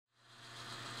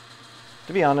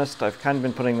To be honest, I've kind of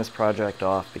been putting this project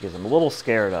off because I'm a little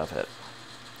scared of it.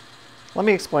 Let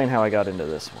me explain how I got into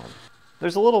this one.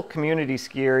 There's a little community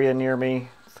ski area near me.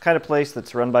 It's the kind of place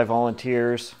that's run by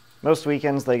volunteers. Most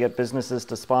weekends they get businesses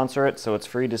to sponsor it, so it's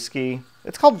free to ski.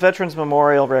 It's called Veterans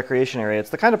Memorial Recreation Area. It's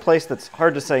the kind of place that's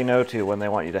hard to say no to when they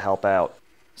want you to help out.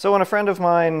 So when a friend of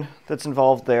mine that's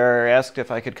involved there asked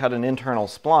if I could cut an internal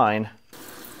spline,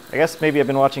 I guess maybe I've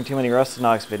been watching too many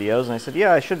Rustinox videos, and I said,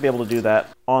 yeah, I should be able to do that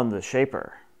on the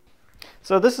Shaper.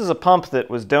 So this is a pump that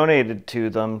was donated to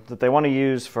them that they want to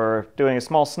use for doing a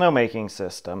small snowmaking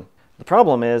system. The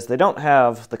problem is they don't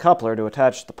have the coupler to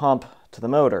attach the pump to the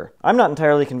motor. I'm not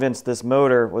entirely convinced this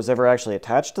motor was ever actually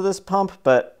attached to this pump,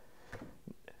 but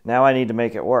now I need to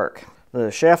make it work.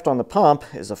 The shaft on the pump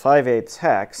is a 5/8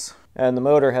 hex, and the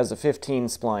motor has a 15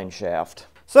 spline shaft.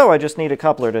 So I just need a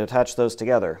coupler to attach those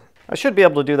together. I should be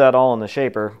able to do that all in the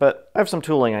Shaper, but I have some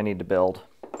tooling I need to build.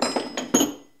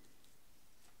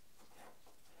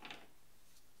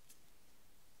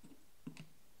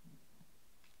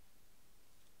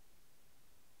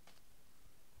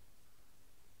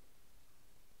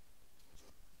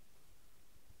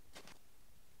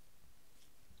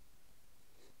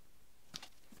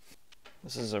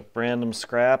 This is a random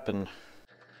scrap, and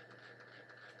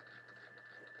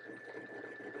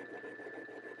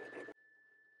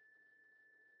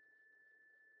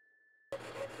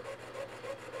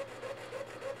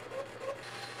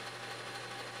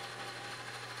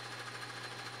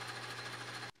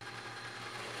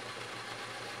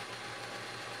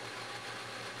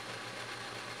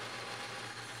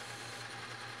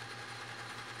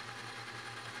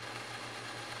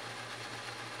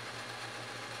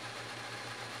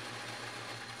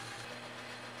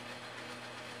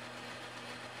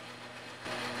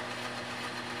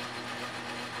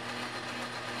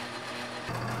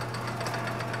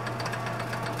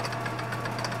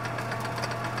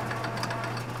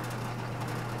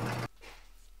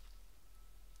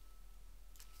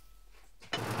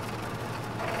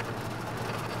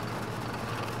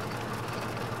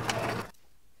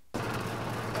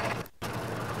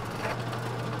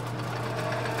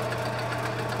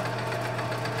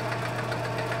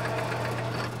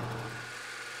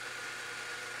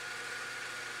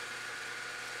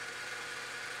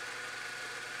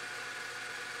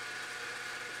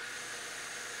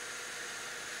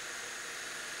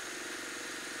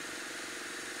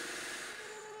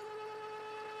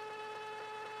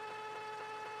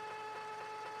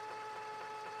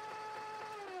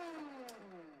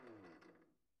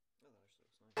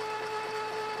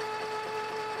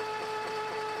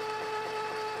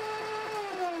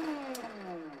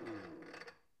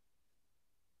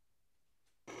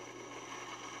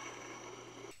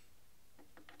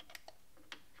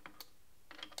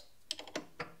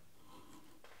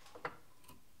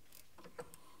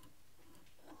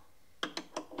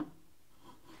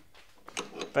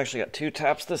I've actually got two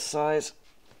taps this size.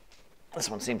 This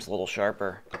one seems a little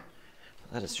sharper.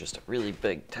 That is just a really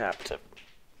big tap to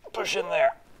push in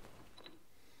there.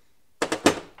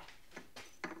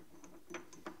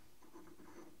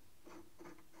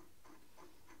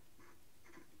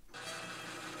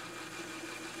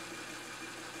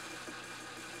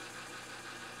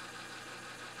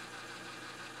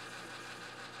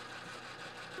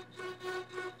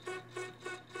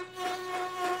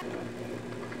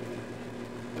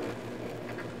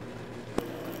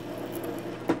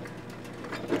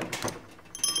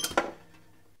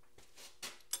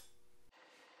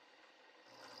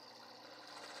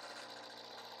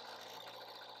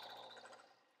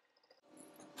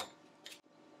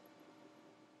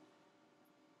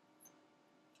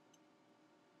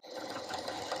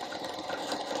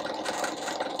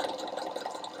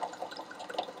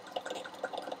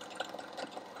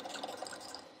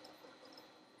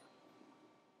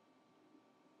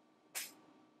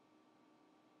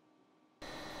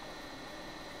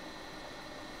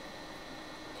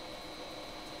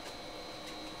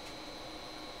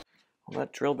 Well,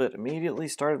 that drill bit immediately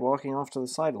started walking off to the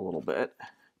side a little bit.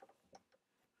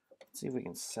 Let's see if we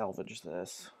can salvage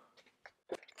this.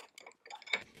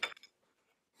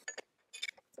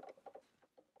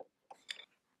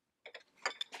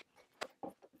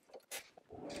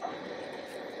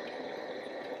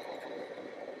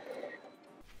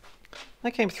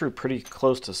 That came through pretty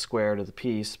close to square to the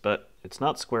piece, but it's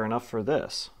not square enough for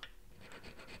this.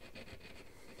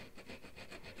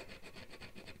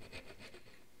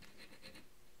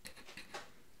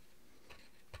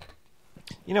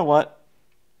 You know what?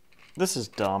 This is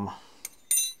dumb.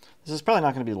 This is probably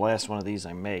not going to be the last one of these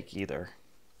I make either.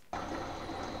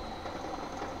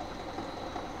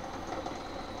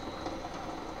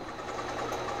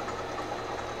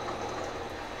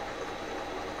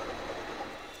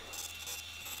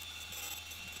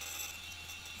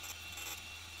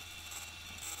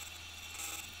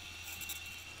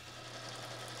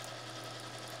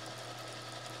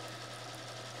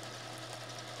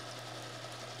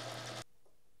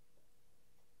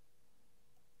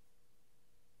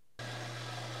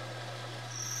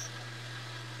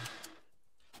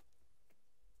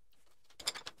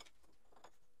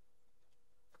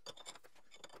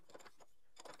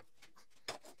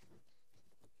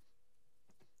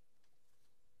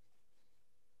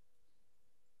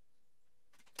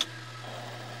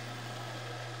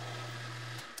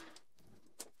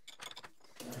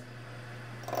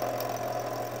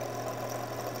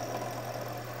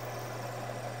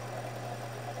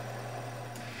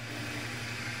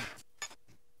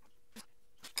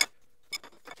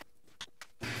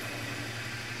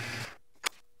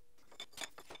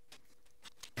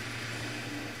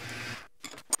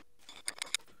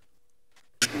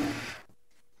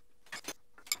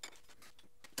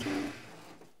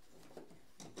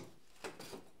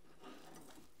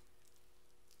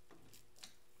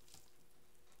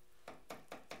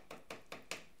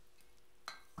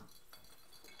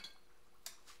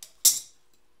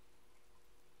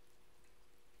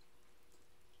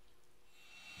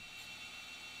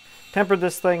 Tempered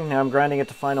this thing, now I'm grinding it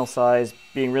to final size,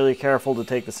 being really careful to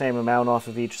take the same amount off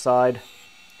of each side.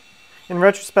 In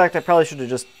retrospect, I probably should have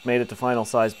just made it to final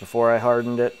size before I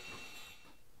hardened it.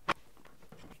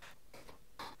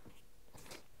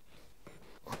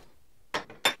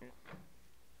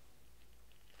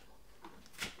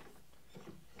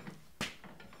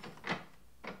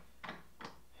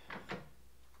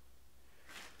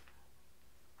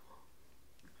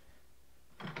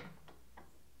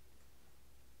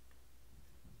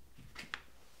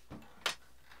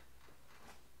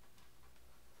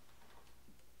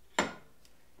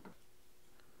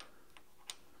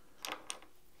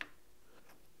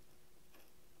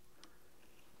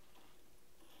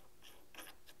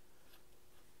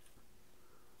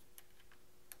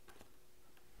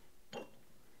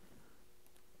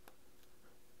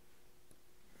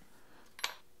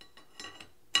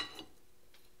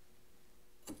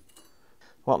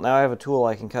 Well, now I have a tool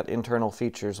I can cut internal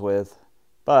features with,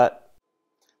 but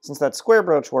since that square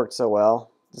broach worked so well,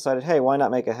 decided, hey, why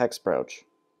not make a hex broach?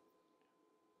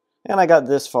 And I got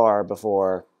this far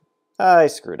before I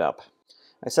screwed up.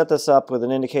 I set this up with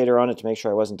an indicator on it to make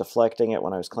sure I wasn't deflecting it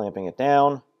when I was clamping it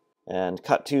down, and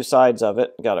cut two sides of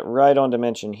it, got it right on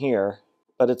dimension here,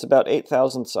 but it's about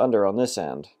 8/1000ths under on this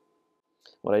end.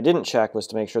 What I didn't check was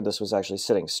to make sure this was actually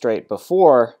sitting straight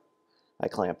before I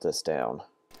clamped this down.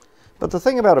 But the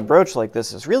thing about a broach like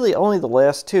this is really only the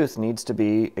last tooth needs to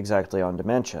be exactly on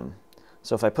dimension.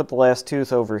 So if I put the last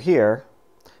tooth over here,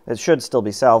 it should still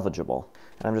be salvageable.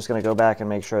 And I'm just going to go back and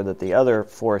make sure that the other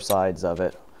four sides of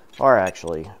it are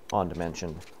actually on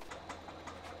dimension.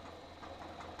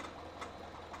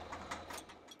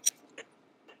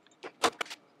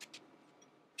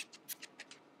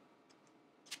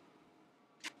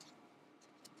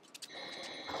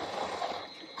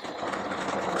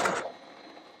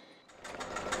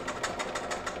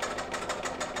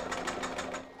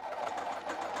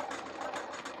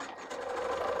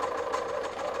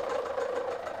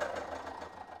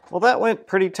 Well, that went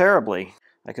pretty terribly.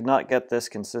 I could not get this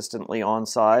consistently on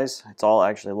size. It's all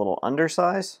actually a little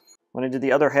undersize. When I did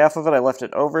the other half of it, I left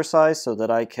it oversized so that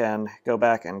I can go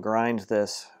back and grind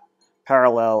this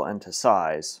parallel and to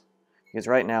size. Because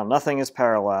right now, nothing is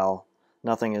parallel,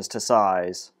 nothing is to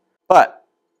size. But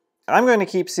I'm going to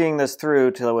keep seeing this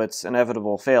through till its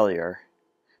inevitable failure,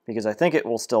 because I think it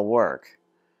will still work.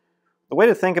 The way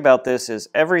to think about this is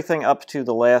everything up to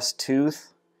the last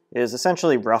tooth is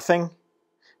essentially roughing,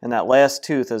 and that last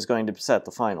tooth is going to set the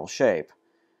final shape.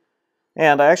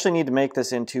 And I actually need to make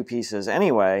this in two pieces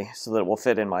anyway, so that it will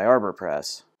fit in my arbor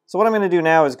press. So what I'm going to do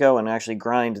now is go and actually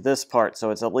grind this part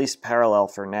so it's at least parallel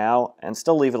for now, and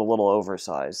still leave it a little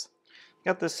oversized.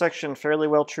 Got this section fairly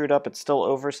well trued up, it's still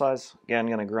oversized. Again, I'm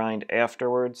going to grind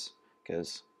afterwards,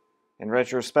 because in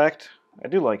retrospect, I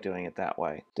do like doing it that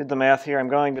way. Did the math here, I'm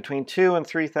going between 2 and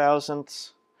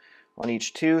 3/1000ths on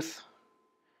each tooth.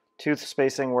 Tooth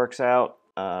spacing works out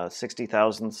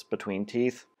 60/1000ths between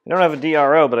teeth. I don't have a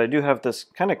DRO, but I do have this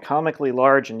kind of comically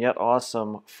large and yet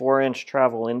awesome 4-inch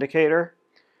travel indicator.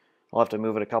 I'll have to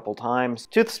move it a couple times.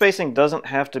 Tooth spacing doesn't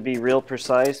have to be real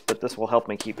precise, but this will help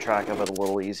me keep track of it a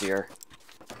little easier.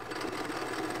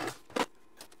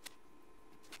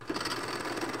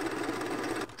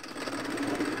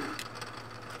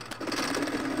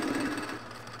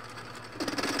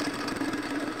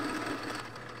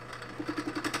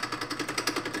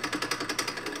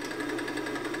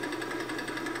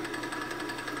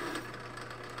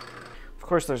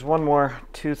 Of course, there's one more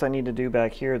tooth I need to do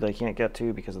back here that I can't get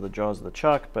to because of the jaws of the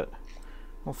chuck, but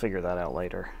we'll figure that out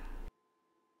later.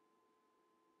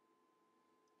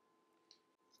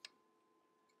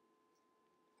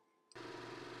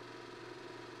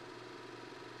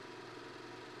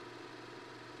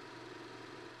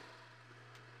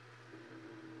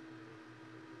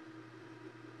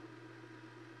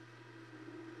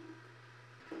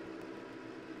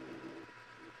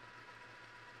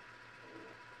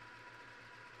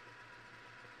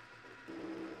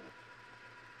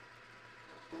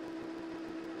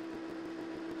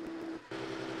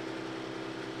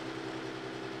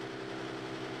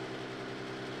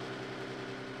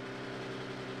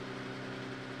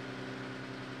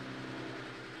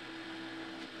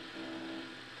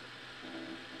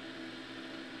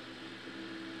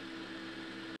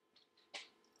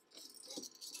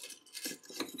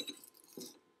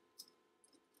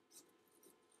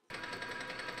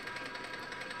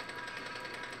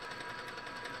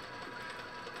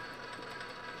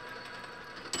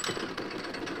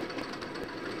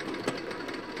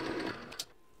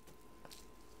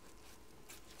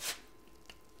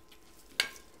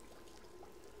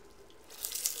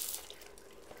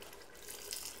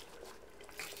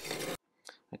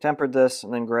 tempered this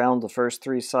and then ground the first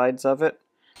 3 sides of it.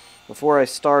 Before I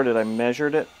started, I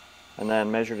measured it and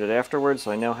then measured it afterwards,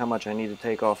 so I know how much I need to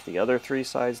take off the other 3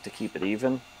 sides to keep it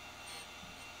even.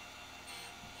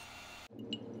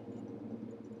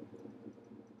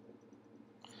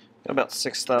 Got about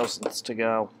 6 thousandths to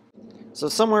go. So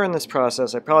somewhere in this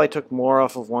process, I probably took more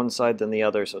off of one side than the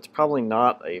other, so it's probably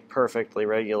not a perfectly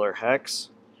regular hex.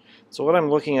 So what I'm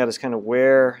looking at is kind of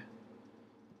where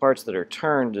parts that are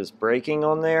turned is breaking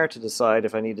on there to decide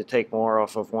if I need to take more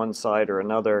off of one side or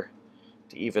another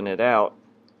to even it out.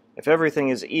 If everything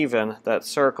is even, that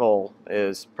circle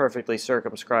is perfectly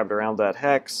circumscribed around that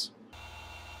hex.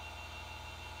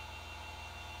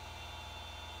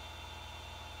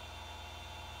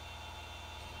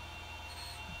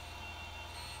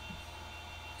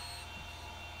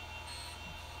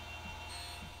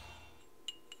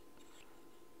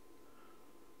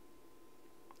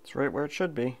 It's right where it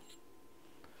should be.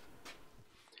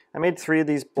 I made 3 of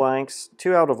these blanks,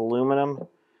 2 out of aluminum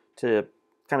to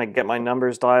kind of get my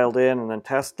numbers dialed in and then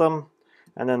test them.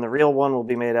 And then the real one will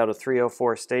be made out of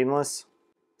 304 stainless.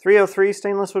 303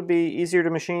 stainless would be easier to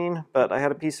machine, but I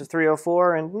had a piece of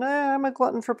 304 and I'm a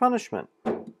glutton for punishment.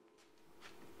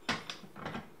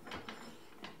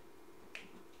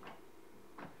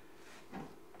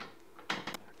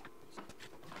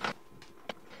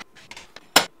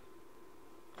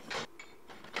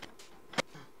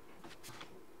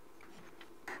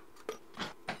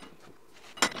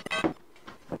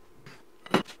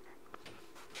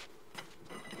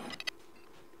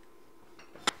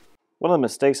 One of the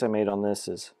mistakes I made on this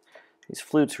is these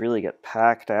flutes really get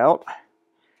packed out. I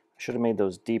should have made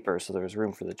those deeper so there was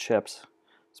room for the chips,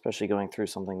 especially going through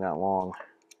something that long.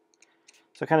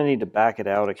 So I kind of need to back it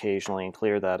out occasionally and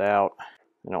clear that out.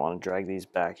 I don't want to drag these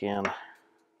back in.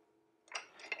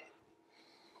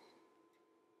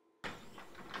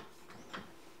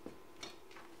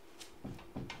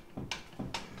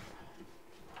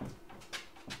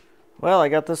 Well, I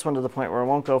got this one to the point where it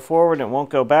won't go forward and it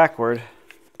won't go backward.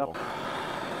 Oh.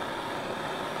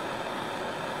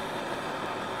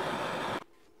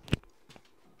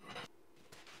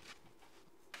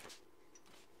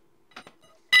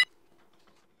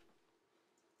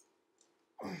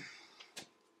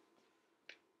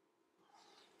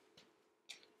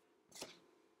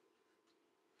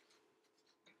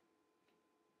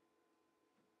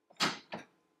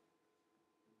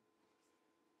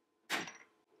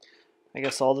 I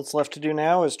guess all that's left to do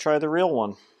now is try the real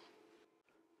one.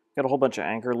 Got a whole bunch of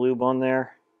anchor lube on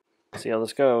there. See how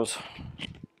this goes.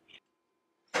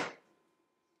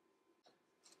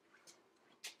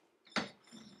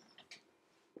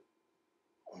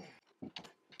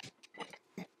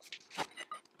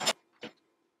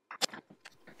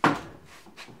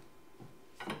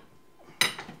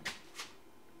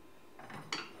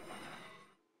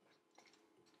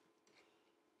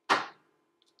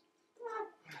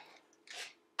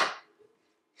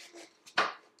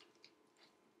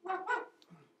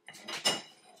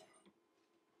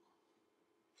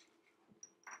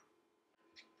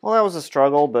 Well, that was a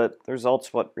struggle, but the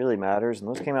result's what really matters, and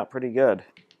those came out pretty good.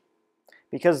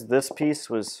 Because this piece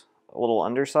was a little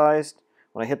undersized,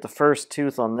 when I hit the first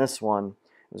tooth on this one,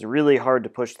 it was really hard to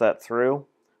push that through.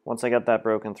 Once I got that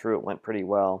broken through, it went pretty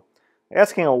well.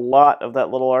 Asking a lot of that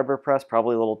little arbor press,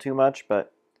 probably a little too much,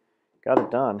 but got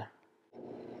it done.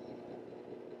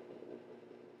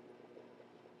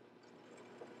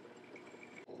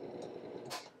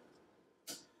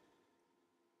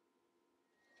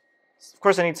 Of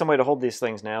course, I need some way to hold these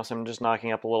things now, so I'm just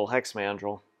knocking up a little hex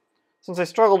mandrel. Since I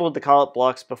struggled with the collet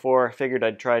blocks before, I figured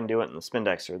I'd try and do it in the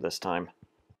spindexer this time.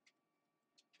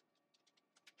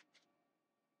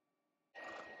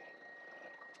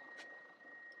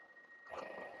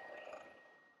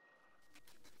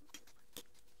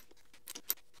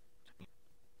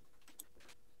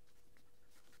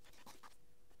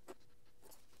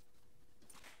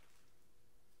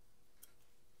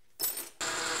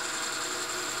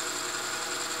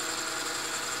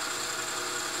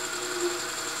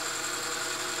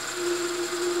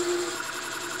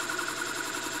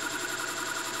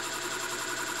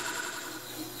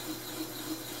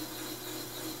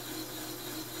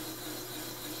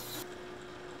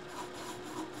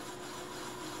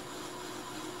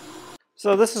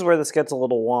 So this is where this gets a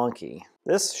little wonky.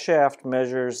 This shaft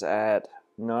measures at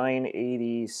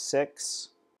 986,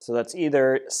 so that's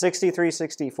either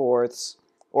 63/64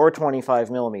 or 25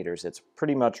 millimeters. It's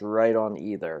pretty much right on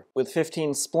either. With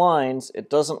 15 splines, it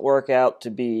doesn't work out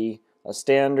to be a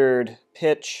standard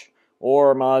pitch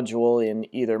or module in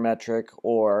either metric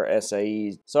or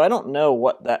SAE, so I don't know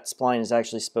what that spline is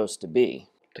actually supposed to be.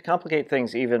 to complicate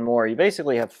things even more, you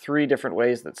basically have three different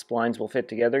ways that splines will fit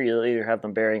together. You'll either have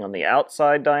them bearing on the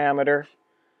outside diameter,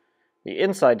 the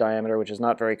inside diameter, which is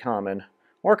not very common,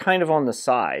 or kind of on the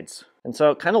sides. And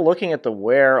so kind of looking at the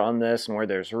wear on this and where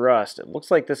there's rust, it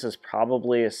looks like this is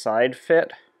probably a side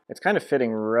fit. It's kind of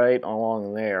fitting right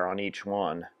along there on each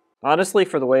one. Honestly,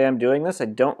 for the way I'm doing this, I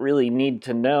don't really need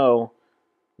to know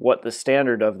what the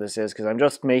standard of this is because I'm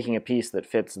just making a piece that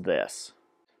fits this.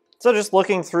 So just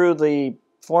looking through the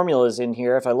formulas in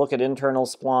here, if I look at internal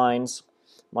splines,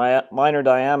 my minor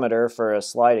diameter for a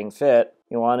sliding fit,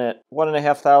 you want it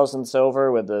 1.5 thousandths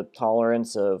over with a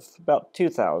tolerance of about 2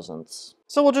 thousandths.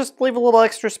 So we'll just leave a little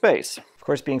extra space. Of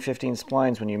course, being 15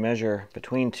 splines, when you measure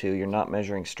between two, you're not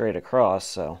measuring straight across,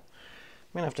 so I'm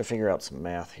gonna have to figure out some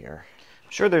math here.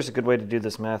 I'm sure there's a good way to do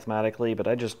this mathematically, but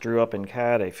I just drew up in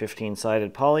CAD a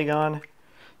 15-sided polygon,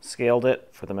 scaled it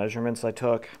for the measurements I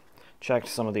took, checked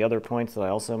some of the other points that I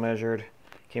also measured,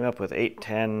 came up with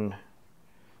 810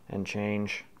 and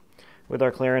change. With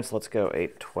our clearance, let's go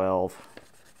 812.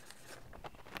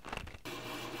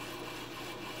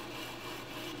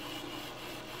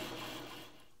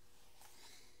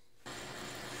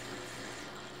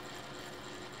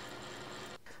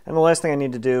 And the last thing I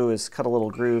need to do is cut a little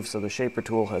groove so the shaper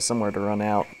tool has somewhere to run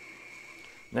out.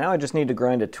 Now I just need to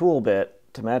grind a tool bit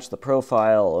to match the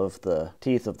profile of the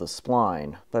teeth of the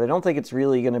spline, but I don't think it's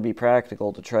really going to be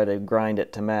practical to try to grind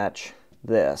it to match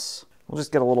this. We'll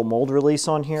just get a little mold release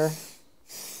on here.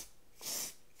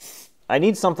 I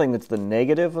need something that's the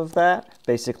negative of that,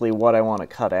 basically what I want to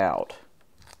cut out.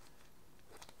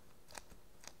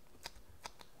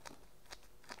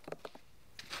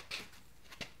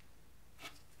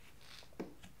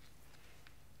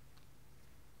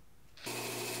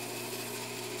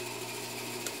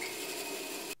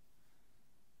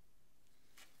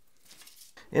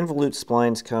 Involute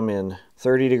splines come in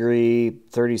 30 degree,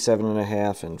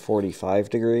 37.5, and 45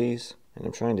 degrees. And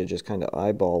I'm trying to just kind of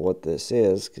eyeball what this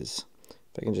is, because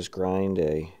if I can just grind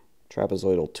a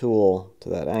trapezoidal tool to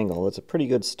that angle, it's a pretty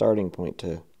good starting point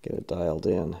to get it dialed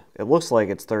in. It looks like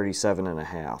it's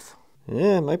 37.5.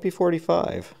 Yeah, it might be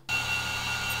 45.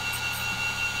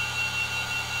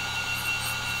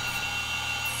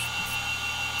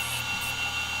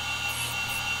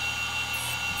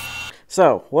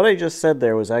 So, what I just said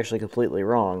there was actually completely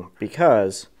wrong,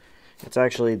 because it's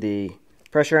actually the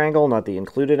pressure angle, not the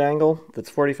included angle, that's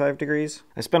 45 degrees.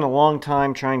 I spent a long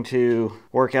time trying to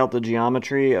work out the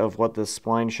geometry of what this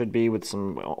spline should be with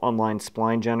some online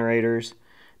spline generators.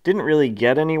 Didn't really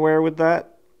get anywhere with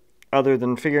that, other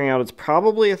than figuring out it's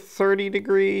probably a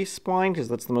 30-degree spline, because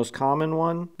that's the most common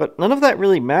one. But none of that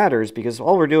really matters, because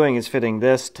all we're doing is fitting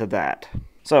this to that.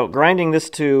 So grinding this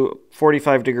to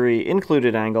 45-degree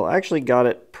included angle actually got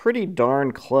it pretty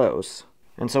darn close.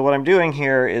 And so what I'm doing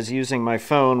here is using my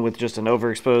phone with just an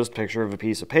overexposed picture of a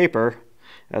piece of paper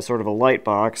as sort of a light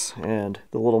box and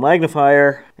the little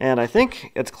magnifier, and I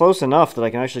think it's close enough that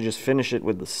I can actually just finish it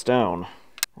with the stone.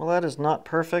 Well, that is not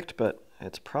perfect, but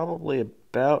it's probably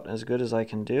about as good as I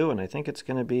can do, and I think it's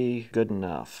going to be good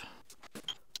enough.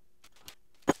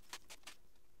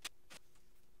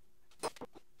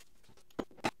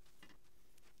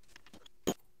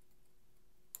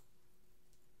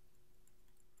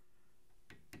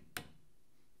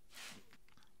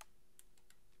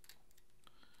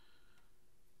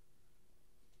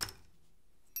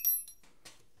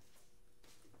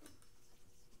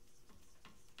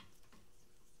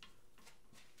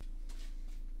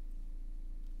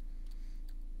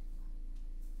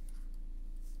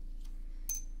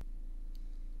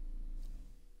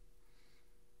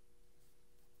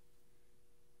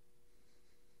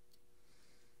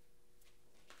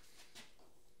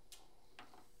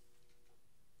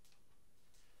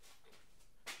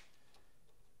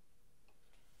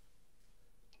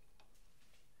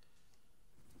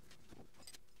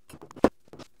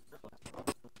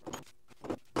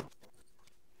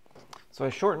 So I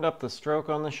shortened up the stroke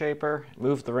on the shaper,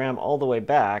 moved the ram all the way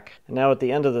back, and now at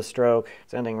the end of the stroke,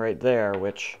 it's ending right there,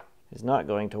 which is not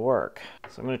going to work.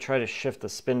 So I'm going to try to shift the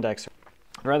spindex.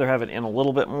 I'd rather have it in a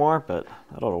little bit more, but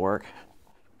that ought to work.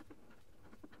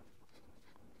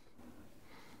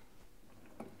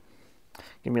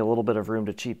 Give me a little bit of room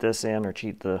to cheat this in or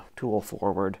cheat the tool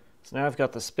forward. So now I've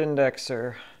got the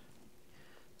spindexer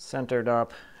centered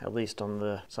up, at least on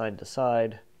the side to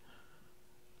side,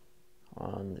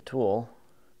 on the tool.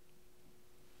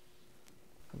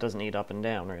 It doesn't need up and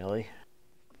down, really.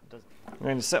 I'm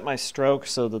going to set my stroke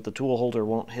so that the tool holder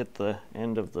won't hit the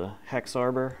end of the hex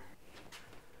arbor.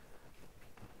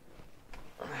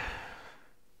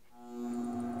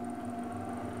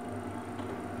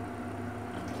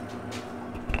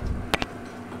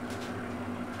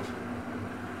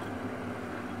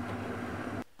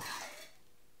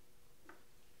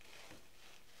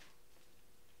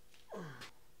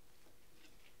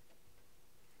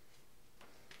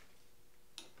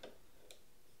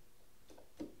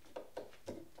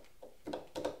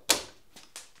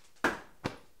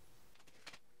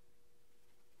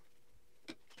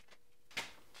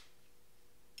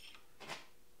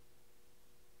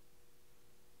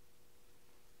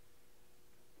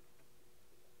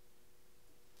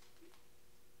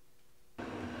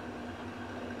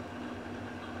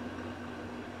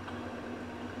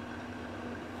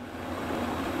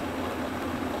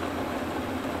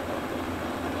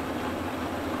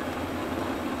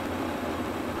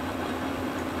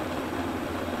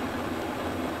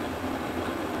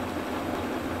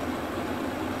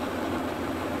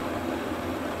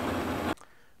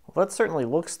 Well, that certainly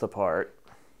looks the part.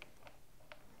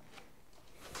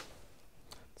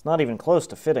 It's not even close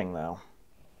to fitting, though.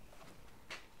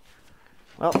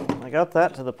 Well, I got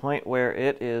that to the point where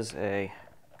it is a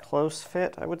close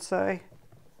fit, I would say.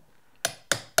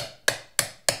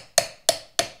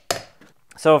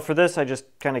 So for this, I just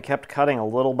kind of kept cutting a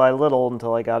little by little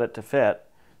until I got it to fit.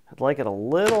 I'd like it a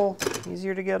little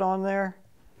easier to get on there.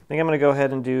 I think I'm going to go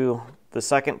ahead and do the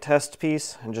second test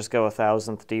piece and just go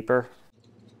 1/1000th deeper.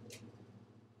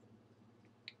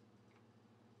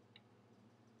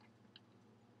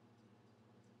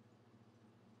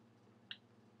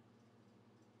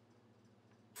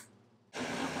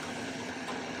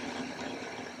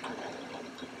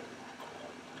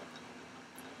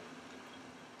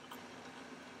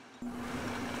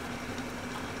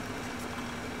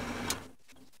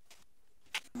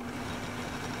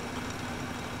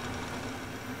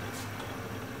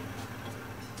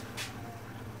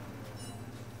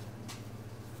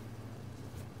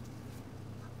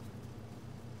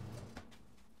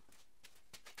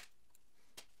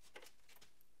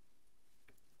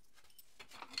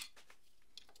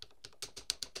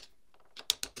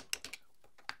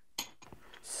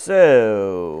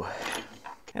 So,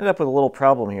 ended up with a little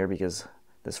problem here because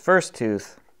this first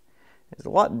tooth is a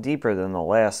lot deeper than the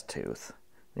last tooth.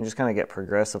 They just kind of get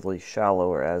progressively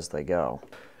shallower as they go.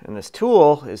 And this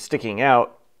tool is sticking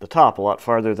out the top a lot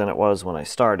farther than it was when I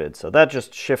started. So that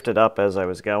just shifted up as I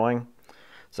was going.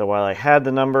 So while I had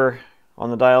the number on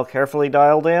the dial carefully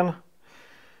dialed in, it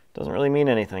doesn't really mean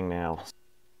anything now.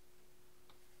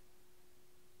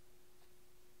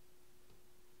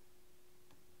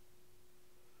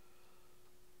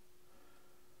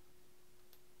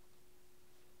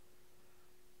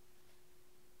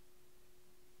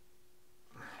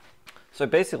 So I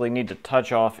basically need to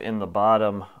touch off in the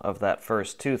bottom of that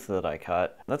first tooth that I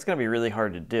cut. That's going to be really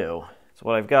hard to do. So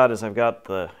what I've got is I've got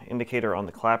the indicator on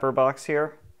the clapper box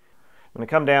here. I'm going to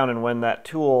come down, and when that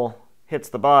tool hits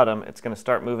the bottom, it's going to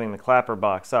start moving the clapper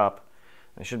box up.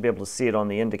 I should be able to see it on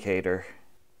the indicator.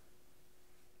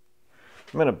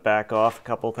 I'm going to back off a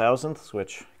couple thousandths,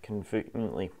 which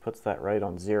conveniently puts that right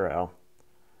on 0.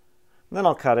 And then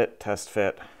I'll cut it, test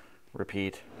fit,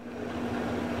 repeat.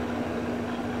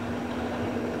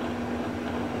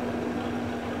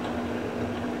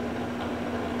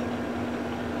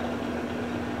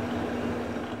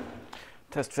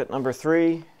 Test fit number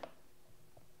 3.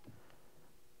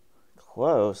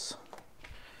 Close.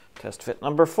 Test fit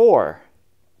number 4.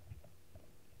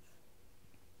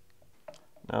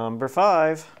 Number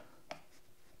 5.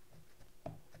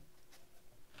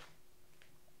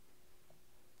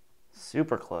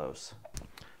 Super close.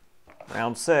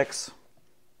 Round 6.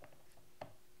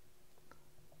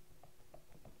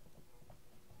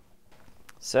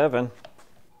 Seven.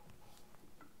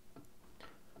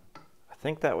 I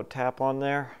think that would tap on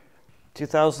there.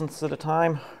 2/1000ths at a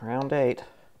time, round 8.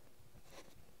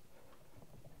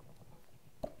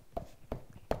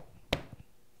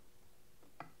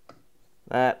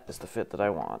 That is the fit that I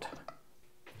want.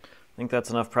 I think that's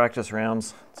enough practice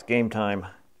rounds. It's game time.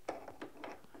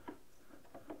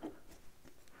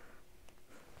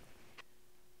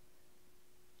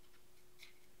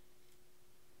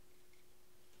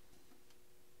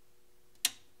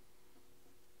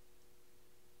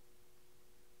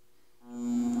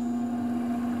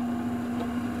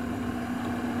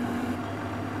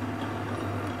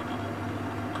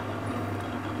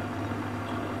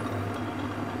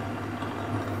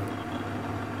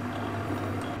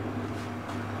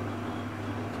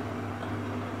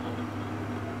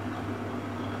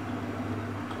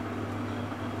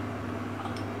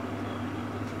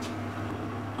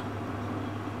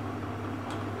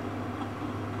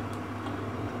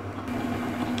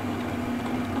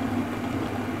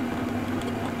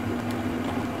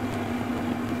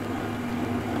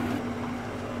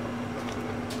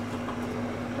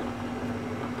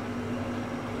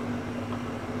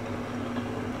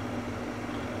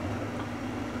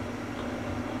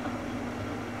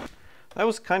 That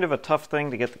was kind of a tough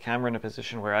thing to get the camera in a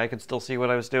position where I could still see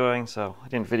what I was doing, so I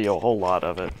didn't video a whole lot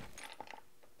of it.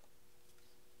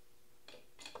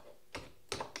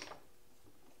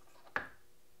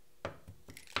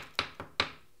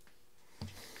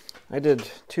 I did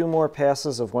 2 more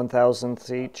passes of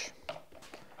 1/1000ths each.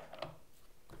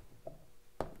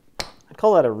 I'd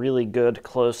call that a really good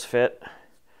close fit.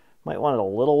 Might want it a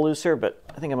little looser, but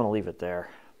I think I'm going to leave it there.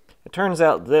 It turns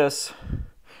out this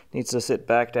needs to sit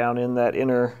back down in that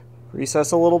inner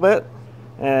recess a little bit,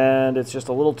 and it's just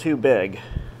a little too big.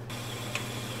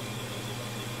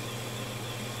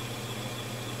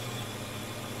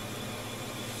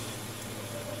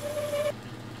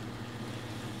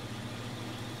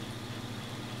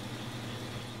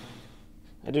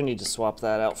 I do need to swap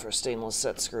that out for a stainless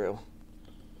set screw.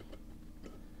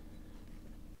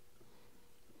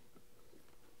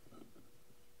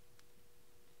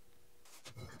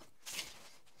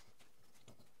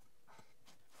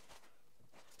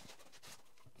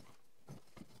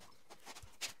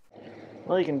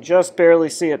 Well, you can just barely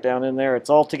see it down in there. It's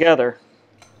all together.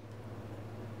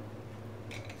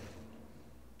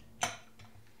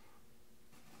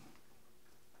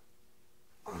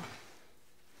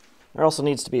 There also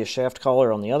needs to be a shaft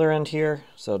collar on the other end here,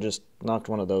 so just knocked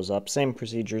one of those up. Same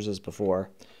procedures as before.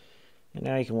 And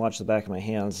now you can watch the back of my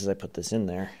hands as I put this in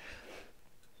there.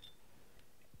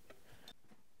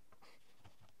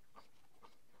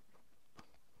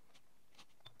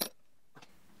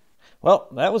 Well,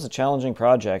 that was a challenging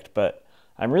project, but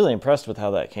I'm really impressed with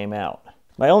how that came out.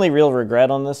 My only real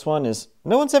regret on this one is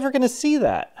no one's ever going to see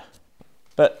that.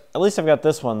 But at least I've got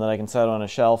this one that I can set on a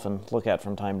shelf and look at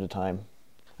from time to time.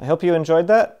 I hope you enjoyed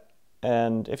that,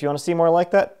 and if you want to see more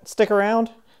like that, stick around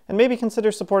and maybe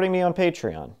consider supporting me on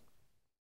Patreon.